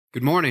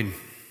Good morning.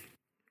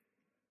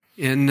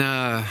 In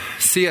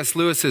C.S.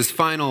 Lewis's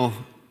final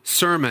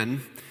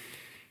sermon,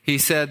 he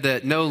said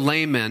that no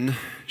layman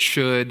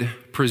should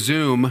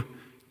presume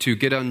to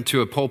get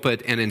onto a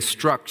pulpit and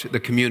instruct the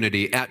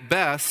community. At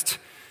best,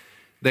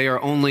 they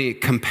are only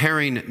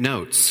comparing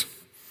notes.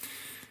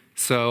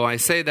 So I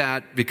say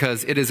that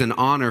because it is an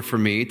honor for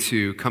me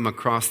to come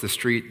across the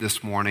street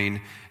this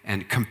morning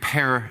and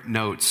compare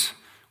notes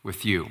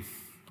with you.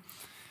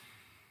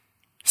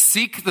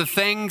 Seek the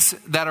things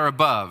that are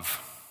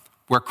above,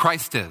 where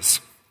Christ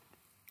is.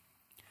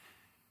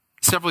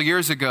 Several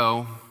years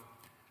ago,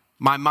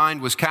 my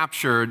mind was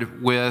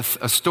captured with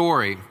a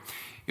story.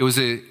 It was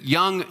a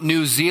young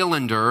New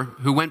Zealander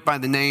who went by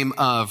the name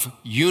of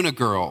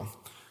Unigirl,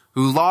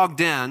 who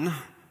logged in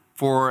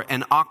for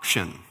an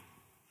auction.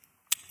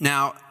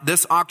 Now,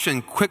 this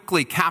auction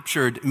quickly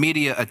captured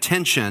media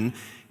attention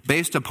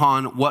based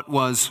upon what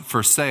was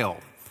for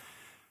sale: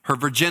 her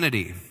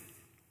virginity.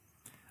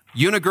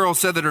 Unigirl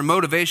said that her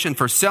motivation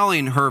for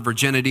selling her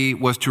virginity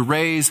was to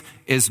raise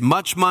as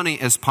much money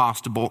as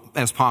possible,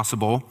 as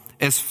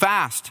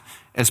fast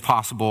as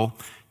possible,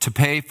 to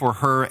pay for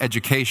her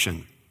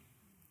education.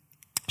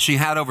 She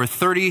had over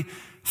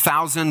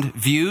 30,000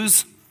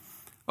 views,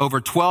 over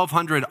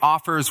 1,200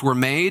 offers were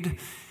made,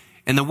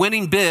 and the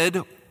winning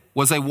bid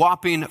was a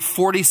whopping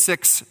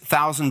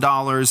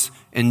 $46,000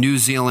 in New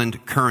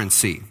Zealand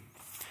currency.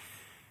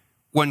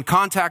 When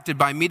contacted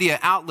by media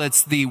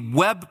outlets, the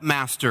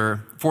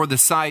webmaster for the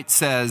site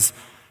says,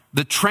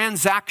 "The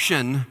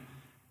transaction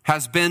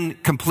has been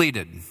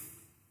completed."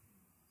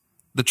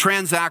 The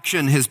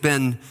transaction has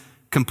been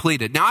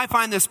completed. Now, I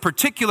find this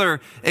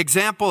particular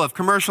example of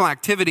commercial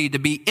activity to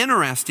be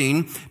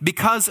interesting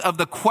because of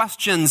the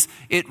questions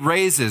it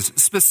raises.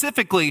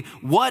 Specifically,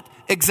 what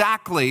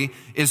exactly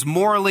is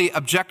morally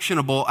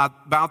objectionable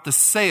about the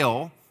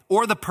sale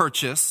or the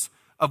purchase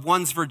of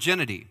one's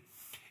virginity?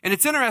 And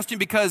it's interesting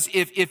because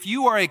if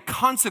you are a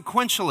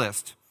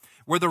consequentialist,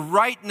 where the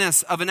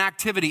rightness of an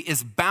activity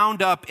is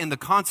bound up in the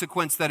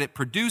consequence that it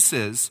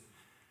produces,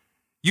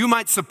 you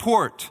might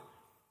support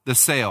the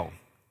sale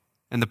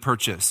and the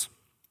purchase.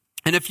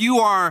 And if you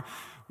are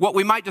what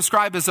we might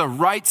describe as a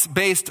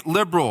rights-based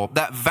liberal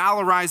that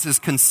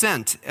valorizes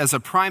consent as a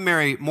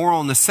primary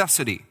moral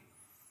necessity,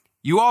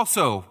 you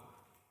also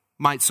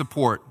might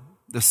support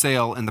the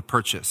sale and the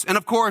purchase. And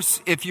of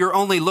course, if you're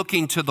only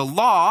looking to the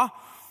law,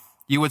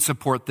 you would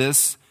support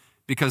this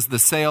because the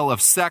sale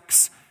of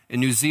sex in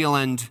New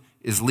Zealand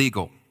is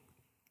legal.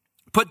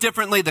 Put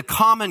differently, the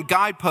common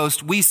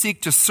guidepost we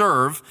seek to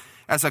serve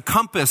as a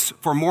compass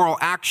for moral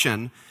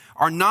action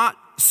are not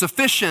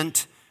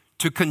sufficient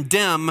to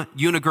condemn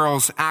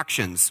Unigirl's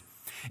actions.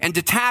 And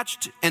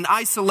detached and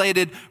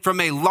isolated from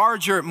a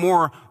larger,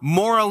 more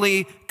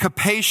morally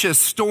capacious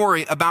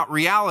story about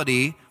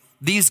reality,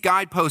 these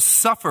guideposts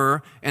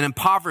suffer an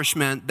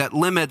impoverishment that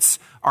limits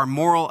our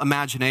moral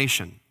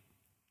imagination.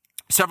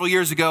 Several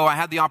years ago, I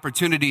had the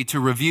opportunity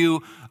to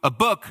review a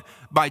book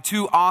by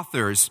two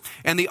authors,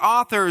 and the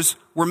authors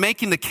were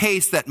making the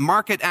case that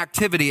market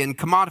activity and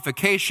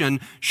commodification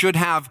should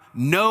have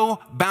no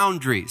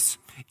boundaries.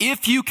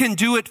 If you can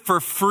do it for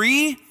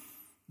free,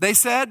 they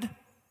said,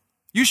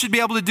 you should be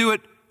able to do it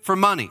for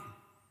money.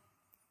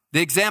 The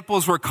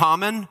examples were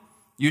common.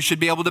 You should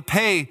be able to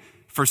pay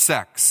for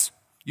sex.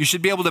 You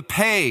should be able to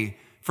pay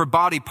for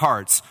body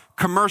parts,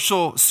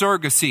 commercial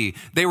surrogacy.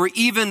 They were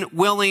even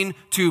willing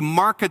to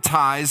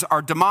marketize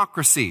our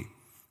democracy.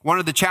 One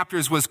of the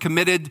chapters was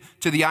committed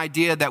to the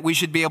idea that we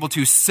should be able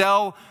to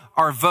sell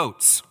our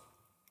votes.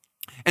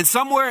 And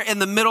somewhere in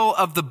the middle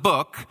of the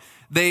book,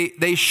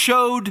 they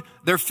showed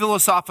their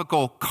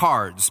philosophical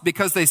cards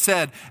because they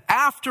said,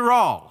 after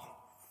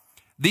all,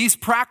 these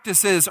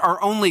practices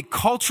are only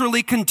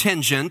culturally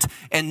contingent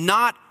and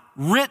not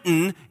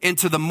written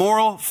into the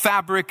moral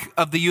fabric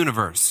of the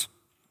universe.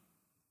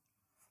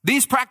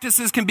 These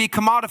practices can be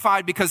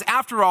commodified because,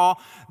 after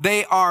all,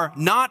 they are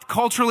not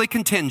culturally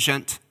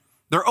contingent.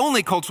 They're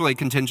only culturally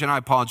contingent,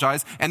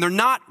 and they're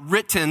not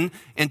written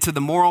into the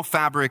moral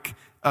fabric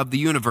of the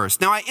universe.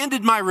 Now, I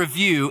ended my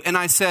review and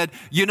I said,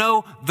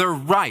 they're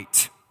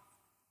right.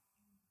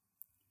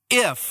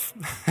 If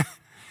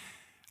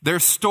their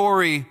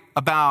story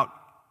about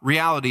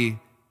reality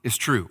is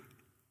true.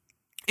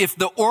 If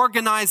the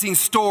organizing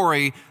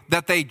story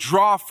that they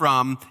draw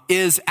from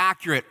is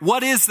accurate.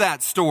 What is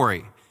that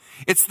story?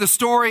 It's the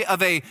story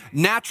of a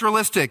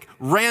naturalistic,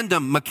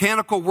 random,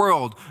 mechanical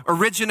world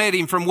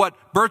originating from what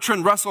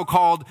Bertrand Russell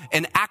called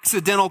an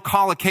accidental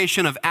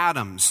collocation of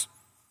atoms.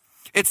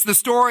 It's the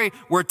story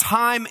where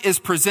time is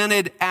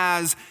presented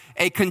as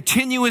a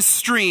continuous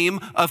stream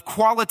of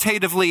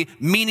qualitatively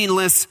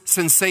meaningless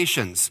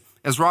sensations,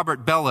 as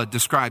Robert Bellah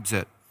describes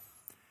it.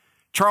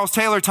 Charles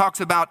Taylor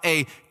talks about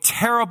a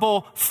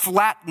terrible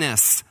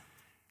flatness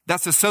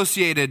that's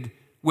associated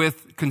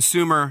with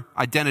consumer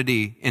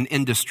identity and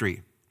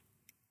industry.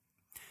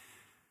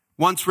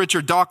 Once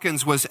Richard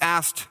Dawkins was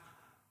asked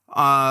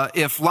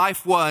if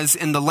life was,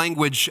 in the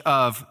language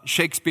of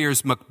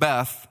Shakespeare's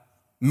Macbeth,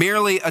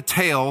 merely a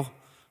tale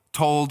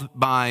told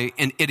by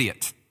an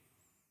idiot.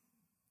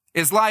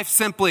 Is life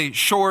simply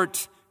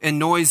short and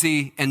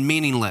noisy and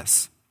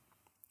meaningless?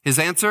 His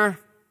answer,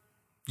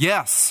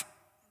 yes.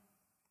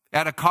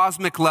 At a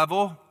cosmic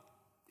level,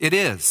 it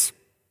is.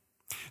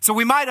 So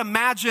we might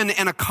imagine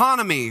an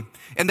economy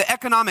and the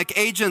economic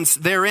agents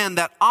therein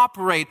that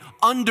operate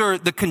under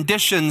the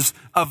conditions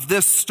of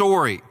this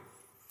story.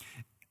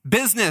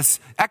 Business,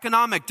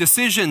 economic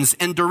decisions,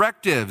 and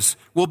directives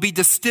will be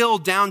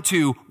distilled down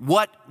to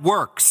what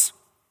works.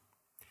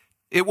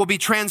 It will be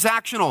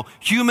transactional.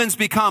 Humans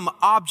become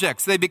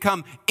objects. They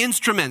become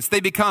instruments. They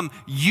become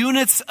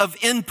units of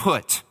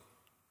input.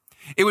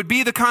 It would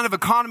be the kind of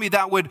economy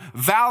that would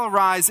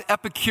valorize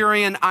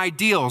Epicurean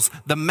ideals,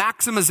 the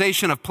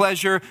maximization of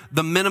pleasure,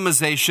 the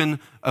minimization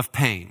of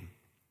pain.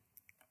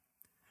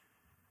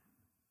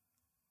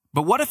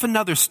 But what if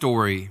another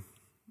story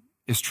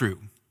is true?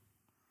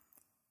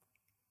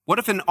 What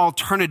if an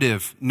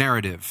alternative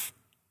narrative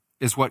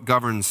is what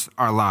governs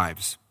our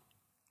lives?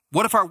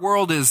 What if our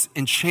world is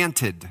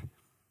enchanted?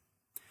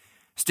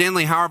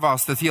 Stanley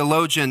Hauerwas, the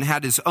theologian,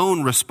 had his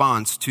own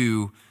response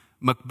to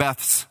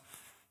Macbeth's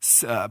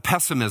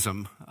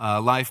pessimism,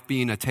 life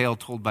being a tale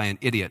told by an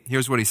idiot.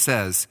 Here's what he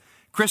says.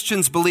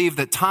 Christians believe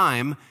that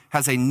time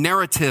has a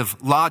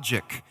narrative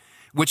logic,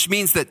 which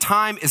means that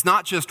time is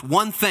not just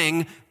one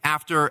thing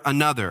after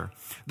another.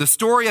 The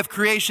story of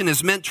creation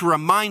is meant to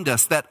remind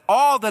us that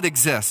all that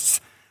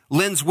exists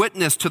lends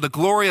witness to the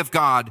glory of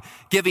God,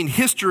 giving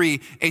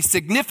history a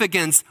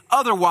significance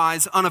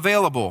otherwise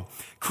unavailable.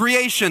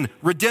 Creation,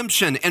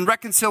 redemption, and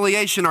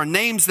reconciliation are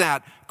names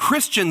that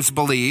Christians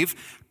believe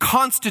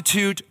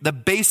constitute the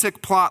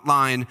basic plot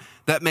line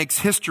that makes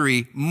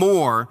history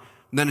more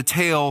than a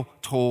tale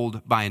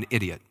told by an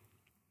idiot.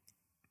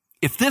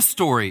 If this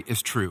story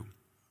is true,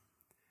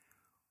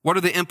 what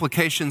are the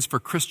implications for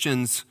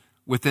Christians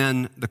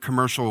within the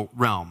commercial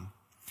realm?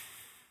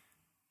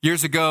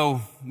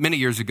 Many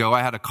years ago,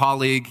 I had a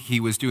colleague.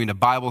 He was doing a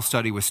Bible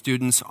study with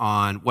students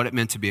on what it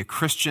meant to be a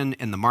Christian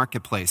in the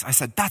marketplace. I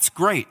said, that's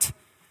great.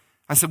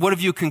 I said, what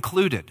have you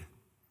concluded?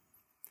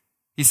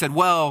 He said,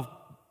 well,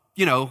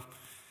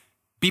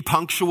 be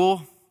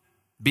punctual,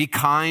 be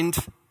kind,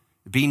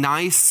 be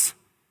nice,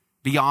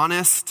 be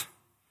honest.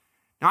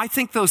 Now, I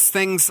think those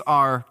things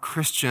are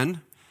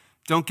Christian.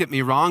 Don't get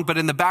me wrong, but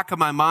in the back of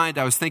my mind,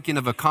 I was thinking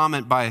of a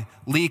comment by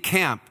Lee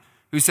Camp,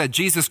 who said,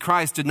 Jesus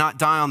Christ did not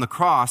die on the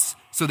cross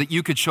so that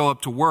you could show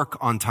up to work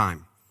on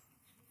time.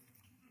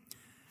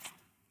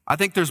 I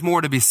think there's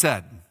more to be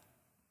said.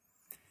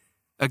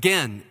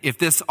 Again, if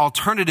this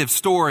alternative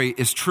story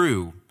is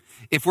true,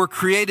 if we're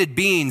created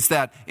beings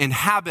that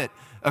inhabit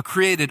a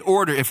created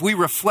order, if we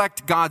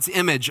reflect God's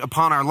image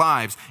upon our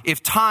lives,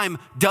 if time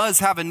does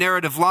have a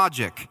narrative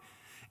logic,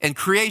 and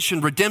creation,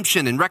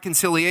 redemption, and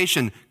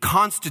reconciliation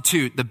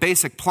constitute the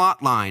basic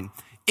plot line,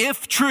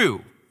 if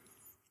true,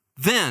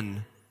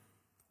 then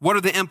what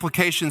are the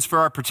implications for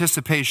our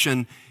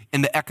participation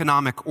in the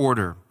economic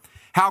order?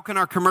 How can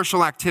our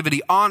commercial activity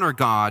honor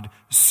God,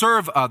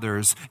 serve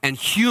others, and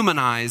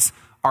humanize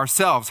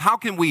ourselves? How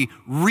can we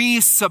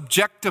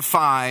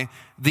re-subjectify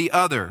the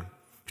other,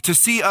 to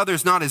see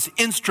others not as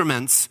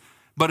instruments,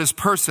 but as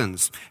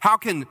persons? How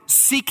can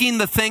seeking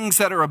the things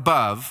that are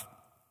above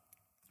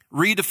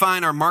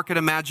redefine our market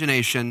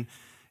imagination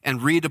and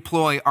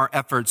redeploy our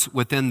efforts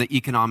within the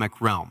economic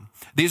realm?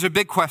 These are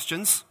big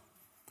questions.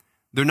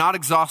 They're not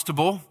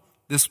exhaustible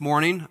this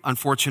morning,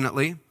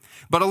 unfortunately,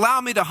 but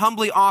allow me to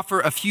humbly offer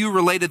a few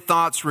related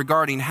thoughts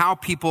regarding how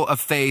people of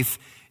faith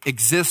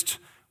exist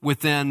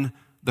within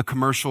the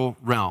commercial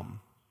realm.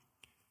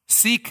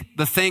 Seek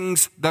the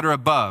things that are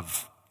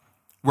above,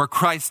 where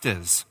Christ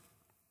is.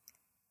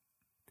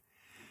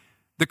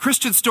 The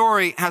Christian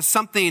story has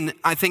something,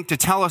 I think, to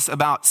tell us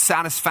about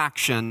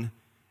satisfaction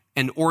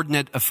and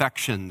ordinate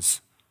affections,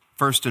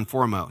 first and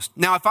foremost.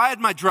 Now, if I had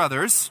my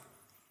druthers,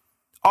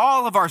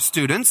 all of our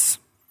students,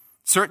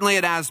 certainly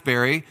at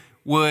Asbury,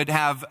 would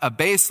have a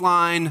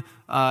baseline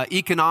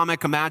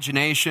economic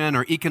imagination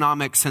or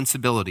economic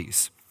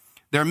sensibilities.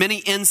 There are many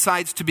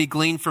insights to be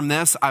gleaned from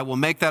this. I will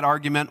make that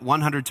argument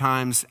 100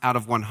 times out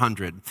of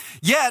 100.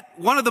 Yet,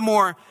 one of the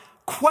more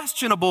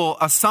questionable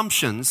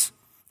assumptions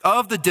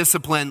of the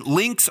discipline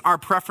links our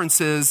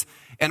preferences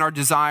and our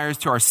desires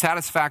to our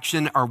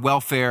satisfaction, our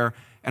welfare,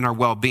 and our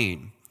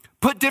well-being.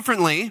 Put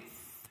differently,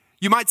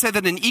 you might say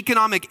that an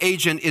economic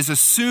agent is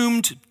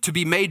assumed to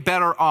be made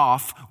better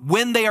off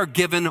when they are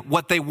given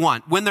what they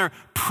want, when their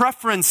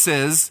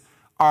preferences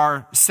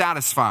are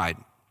satisfied.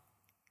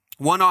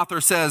 One author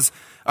says,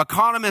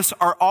 economists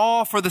are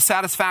all for the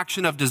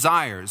satisfaction of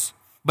desires,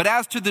 but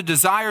as to the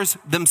desires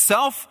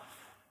themselves,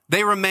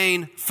 they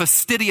remain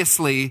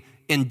fastidiously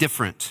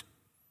indifferent.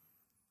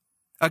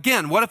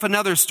 Again, what if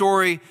another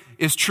story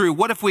is true?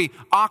 What if we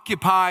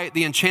occupy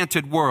the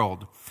enchanted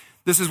world?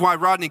 This is why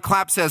Rodney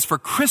Clapp says, for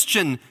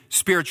Christian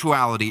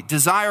spirituality,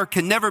 desire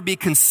can never be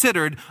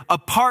considered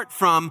apart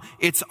from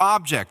its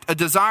object. A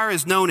desire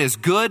is known as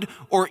good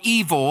or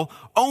evil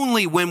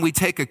only when we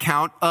take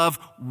account of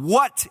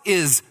what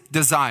is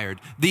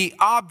desired, the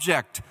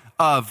object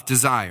of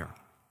desire.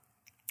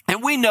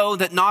 And we know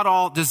that not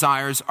all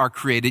desires are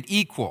created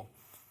equal.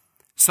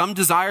 Some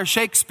desire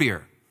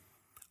Shakespeare.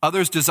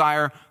 Others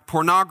desire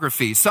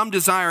pornography. Some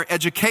desire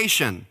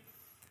education.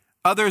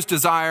 Others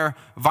desire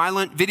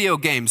violent video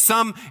games.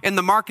 Some in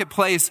the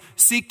marketplace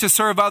seek to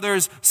serve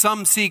others.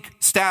 Some seek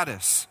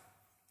status.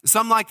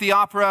 Some like the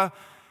opera.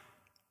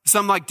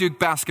 Some like Duke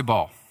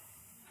basketball.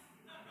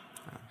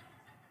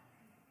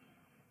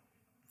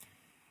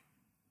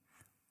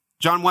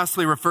 John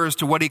Wesley refers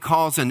to what he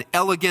calls an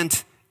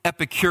elegant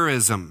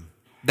Epicureanism,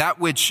 that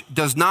which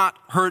does not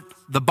hurt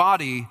the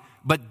body,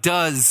 but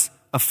does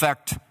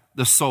affect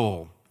the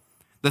soul.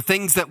 The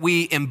things that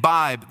we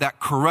imbibe that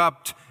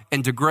corrupt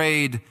and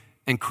degrade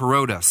and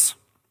corrode us.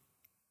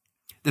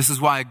 This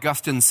is why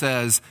Augustine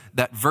says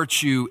that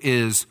virtue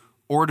is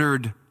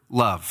ordered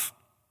love.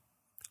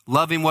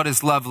 Loving what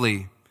is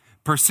lovely,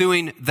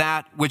 pursuing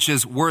that which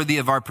is worthy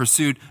of our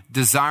pursuit,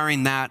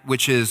 desiring that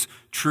which is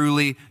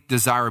truly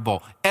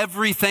desirable.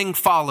 Everything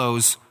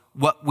follows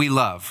what we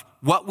love.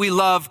 What we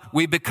love,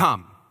 we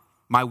become.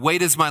 My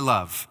weight is my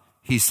love,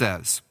 he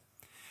says.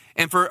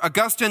 And for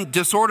Augustine,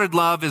 disordered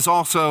love is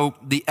also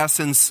the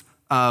essence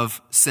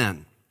of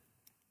sin.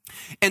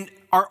 And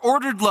our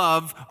ordered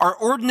love, our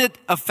ordinate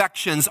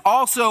affections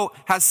also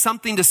has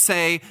something to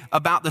say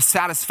about the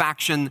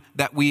satisfaction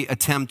that we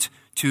attempt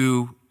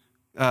to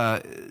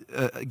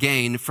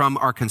gain from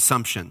our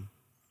consumption.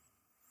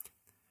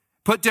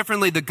 Put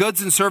differently, the goods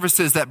and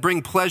services that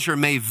bring pleasure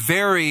may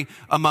vary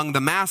among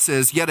the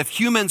masses, yet if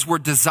humans were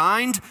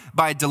designed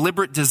by a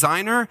deliberate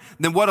designer,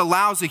 then what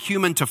allows a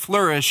human to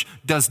flourish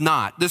does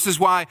not. This is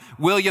why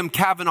William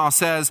Cavanaugh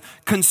says,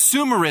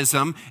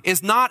 consumerism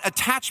is not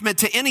attachment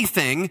to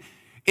anything,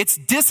 it's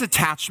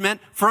disattachment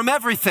from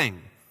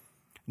everything.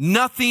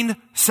 Nothing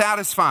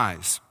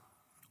satisfies.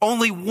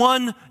 Only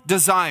one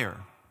desire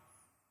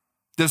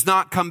does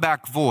not come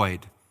back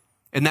void,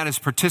 and that is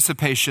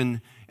participation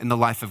in the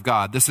life of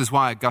God. This is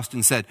why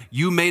Augustine said,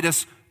 you made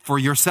us for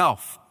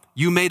yourself.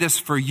 You made us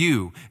for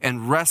you,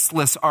 and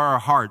restless are our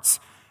hearts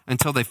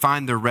until they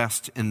find their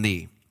rest in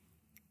thee.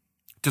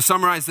 To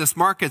summarize this,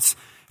 markets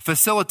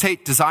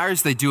facilitate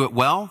desires. They do it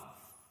well.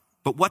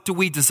 But what do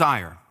we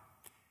desire?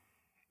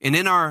 And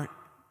in our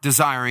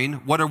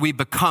desiring, what are we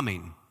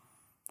becoming?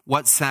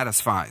 What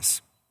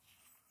satisfies?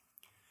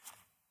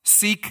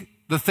 Seek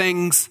the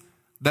things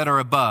that are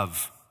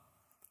above,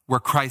 where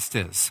Christ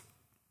is.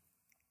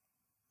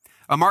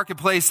 A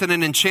marketplace in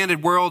an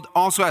enchanted world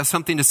also has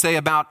something to say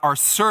about our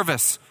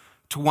service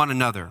to one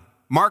another.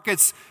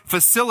 Markets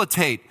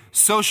facilitate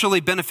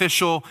socially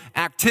beneficial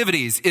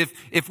activities.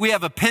 If we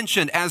have a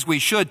penchant, as we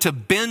should, to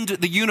bend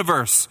the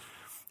universe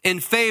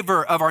in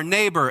favor of our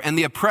neighbor and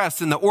the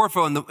oppressed and the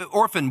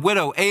orphan,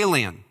 widow,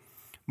 alien,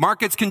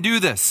 markets can do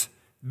this.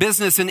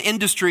 Business and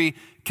industry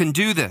can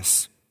do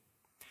this.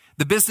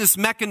 The business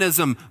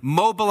mechanism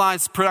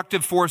mobilizes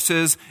productive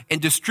forces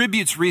and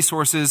distributes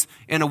resources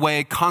in a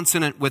way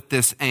consonant with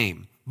this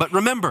aim. But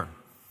remember,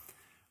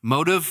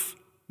 motive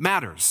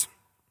matters.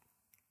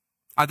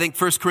 I think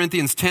 1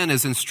 Corinthians 10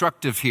 is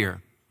instructive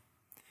here,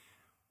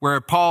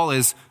 where Paul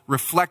is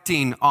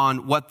reflecting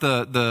on what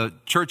the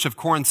church of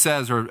Corinth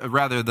says, or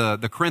rather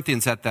the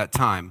Corinthians at that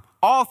time.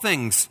 All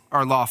things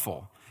are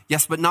lawful,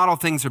 yes, but not all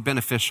things are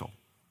beneficial.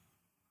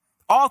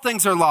 All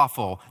things are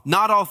lawful,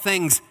 not all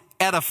things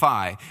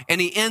edify. And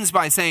he ends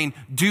by saying,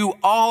 do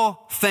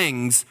all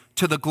things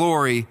to the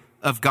glory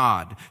of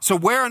God. So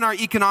where in our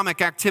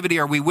economic activity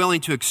are we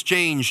willing to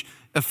exchange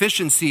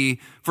efficiency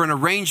for an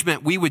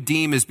arrangement we would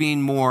deem as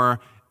being more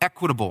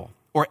equitable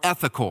or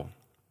ethical?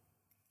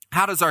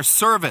 How does our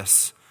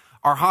service,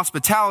 our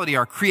hospitality,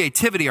 our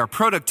creativity, our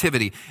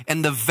productivity,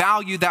 and the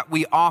value that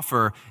we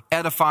offer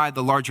edify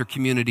the larger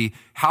community?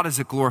 How does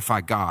it glorify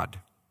God?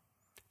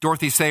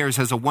 Dorothy Sayers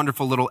has a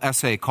wonderful little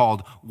essay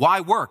called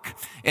Why Work?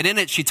 And in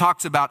it, she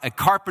talks about a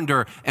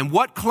carpenter and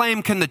what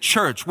claim can the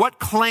church, what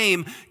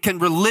claim can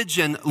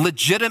religion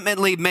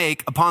legitimately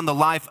make upon the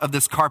life of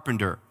this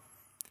carpenter?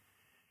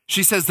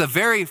 She says the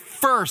very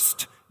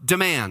first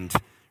demand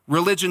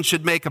religion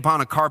should make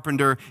upon a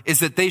carpenter is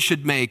that they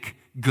should make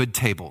good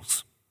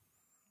tables.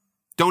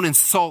 Don't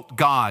insult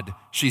God,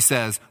 she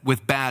says,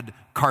 with bad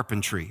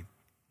carpentry.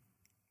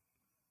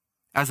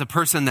 As a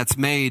person that's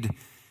made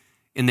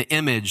in the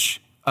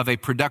image of a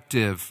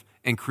productive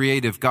and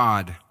creative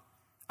God,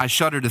 I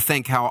shudder to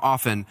think how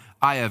often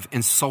I have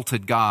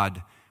insulted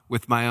God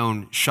with my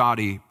own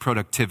shoddy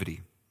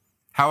productivity.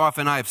 How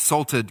often I have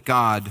insulted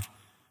God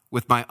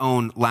with my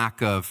own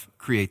lack of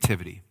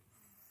creativity.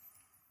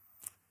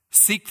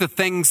 Seek the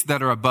things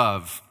that are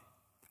above,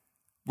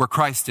 where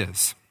Christ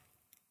is.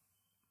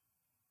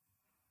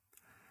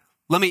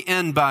 Let me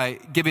end by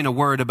giving a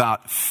word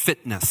about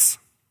fitness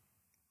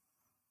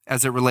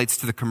as it relates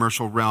to the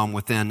commercial realm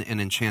within an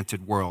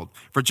enchanted world.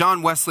 For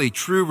John Wesley,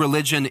 true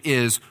religion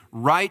is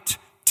right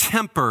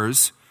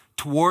tempers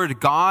toward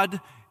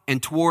God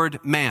and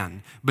toward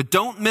man. But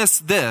don't miss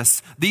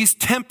this. These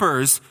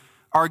tempers,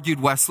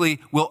 argued Wesley,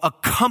 will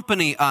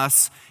accompany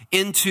us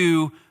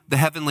into the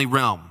heavenly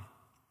realm.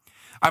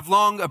 I've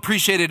long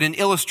appreciated an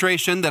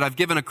illustration that I've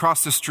given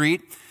across the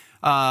street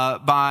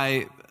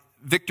by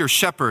Victor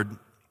Shepard.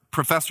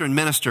 professor and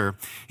minister.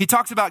 He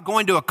talks about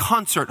going to a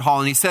concert hall,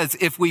 and he says,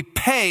 if we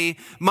pay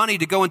money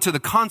to go into the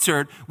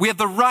concert, we have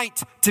the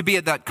right to be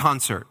at that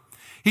concert.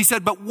 He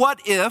said, but what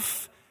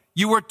if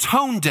you were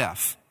tone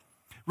deaf?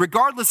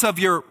 Regardless of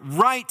your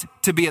right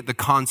to be at the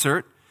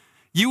concert,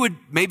 you would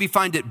maybe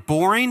find it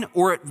boring,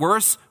 or at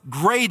worst,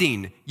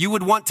 grating. You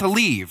would want to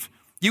leave.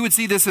 You would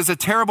see this as a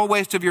terrible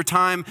waste of your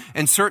time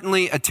and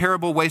certainly a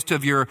terrible waste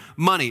of your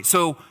money.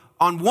 So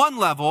on one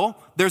level,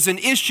 there's an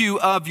issue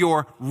of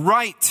your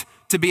right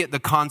to be at the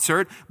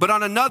concert, but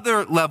on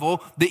another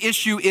level, the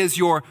issue is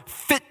your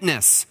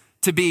fitness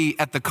to be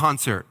at the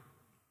concert.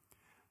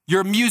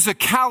 Your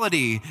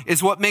musicality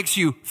is what makes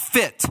you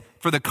fit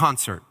for the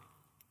concert.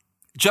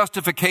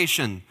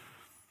 Justification,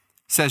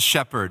 says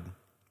Shepherd,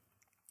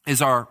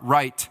 is our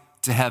right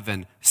to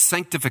heaven.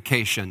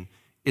 Sanctification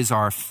is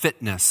our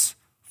fitness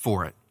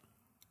for it.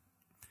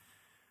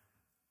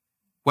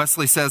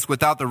 Wesley says,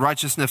 without the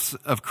righteousness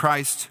of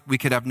Christ, we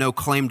could have no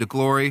claim to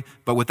glory,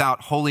 but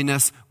without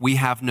holiness, we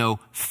have no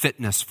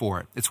fitness for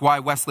it. It's why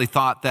Wesley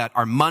thought that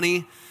our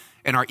money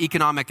and our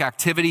economic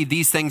activity,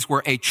 these things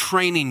were a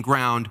training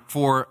ground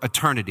for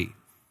eternity.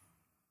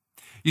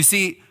 You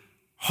see,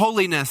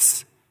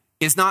 holiness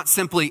is not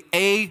simply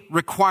a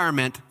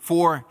requirement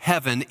for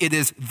heaven. It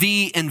is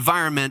the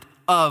environment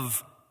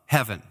of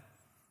heaven.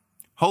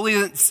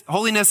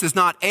 Holiness is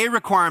not a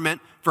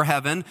requirement for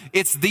heaven.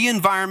 It's the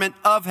environment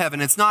of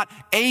heaven. It's not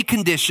a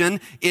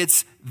condition.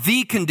 It's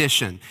the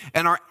condition.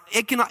 And our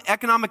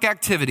economic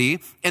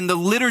activity and the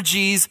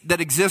liturgies that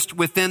exist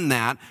within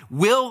that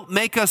will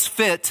make us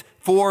fit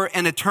for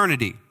an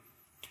eternity.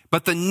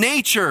 But the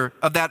nature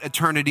of that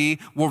eternity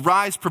will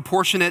rise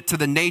proportionate to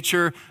the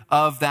nature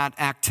of that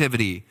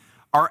activity.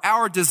 Are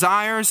our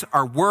desires,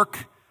 our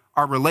work,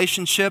 our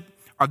relationship,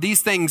 are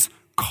these things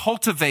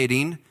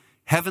cultivating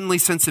heavenly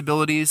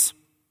sensibilities?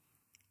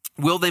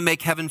 Will they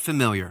make heaven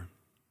familiar?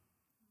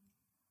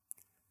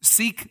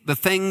 Seek the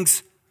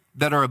things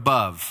that are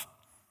above,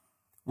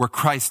 where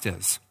Christ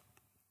is.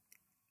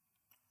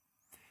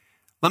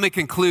 Let me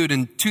conclude.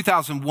 In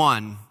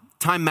 2001,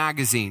 Time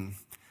Magazine,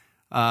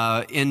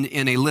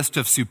 in a list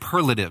of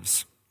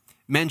superlatives,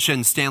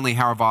 mentioned Stanley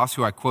Hauerwas,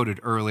 who I quoted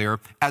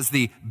earlier, as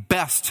the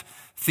best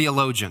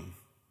theologian.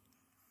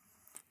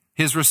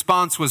 His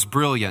response was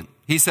brilliant.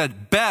 He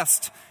said,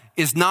 best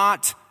is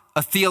not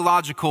a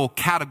theological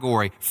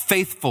category.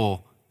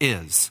 Faithful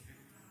is.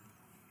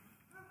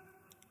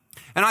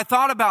 And I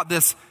thought about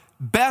this.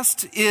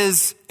 Best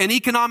is an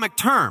economic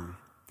term.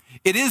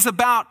 It is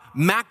about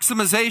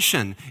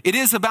maximization. It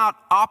is about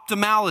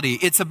optimality.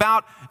 It's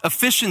about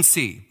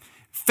efficiency.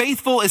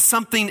 Faithful is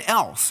something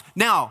else.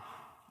 Now,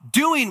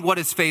 doing what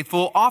is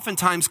faithful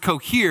oftentimes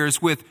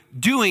coheres with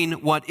doing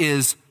what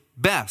is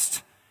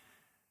best.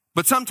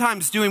 But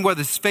sometimes doing what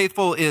is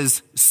faithful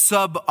is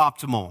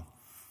suboptimal.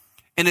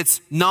 And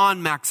it's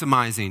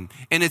non-maximizing,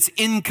 and it's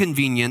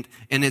inconvenient,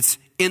 and it's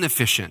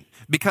inefficient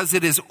because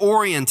it is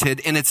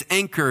oriented and it's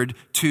anchored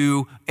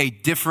to a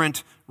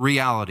different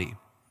reality.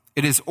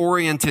 It is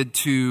oriented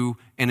to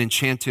an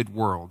enchanted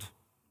world.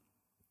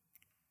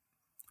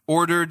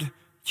 Ordered,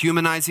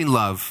 humanizing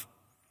love,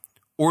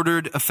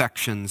 ordered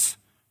affections,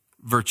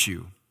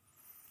 virtue.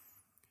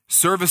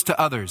 Service to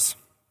others,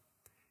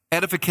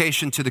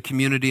 edification to the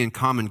community and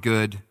common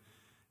good,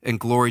 and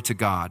glory to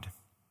God.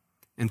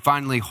 And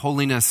finally,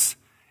 holiness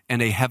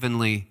and a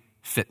heavenly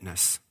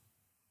fitness.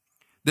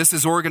 This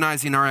is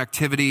organizing our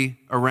activity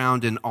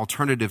around an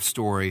alternative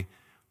story,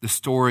 the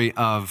story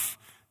of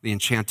the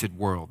enchanted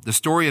world, the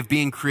story of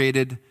being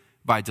created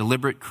by a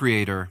deliberate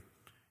creator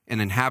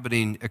and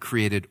inhabiting a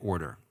created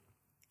order.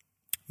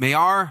 May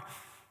our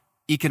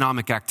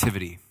economic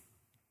activity,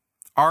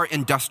 our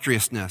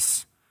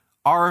industriousness,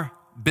 our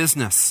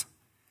business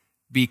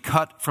be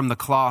cut from the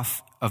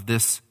cloth of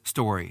this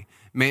story.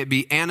 May it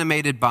be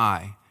animated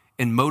by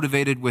and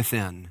motivated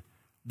within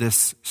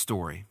this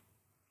story.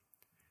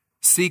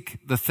 Seek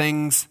the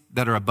things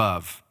that are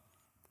above,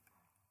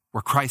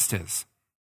 where Christ is.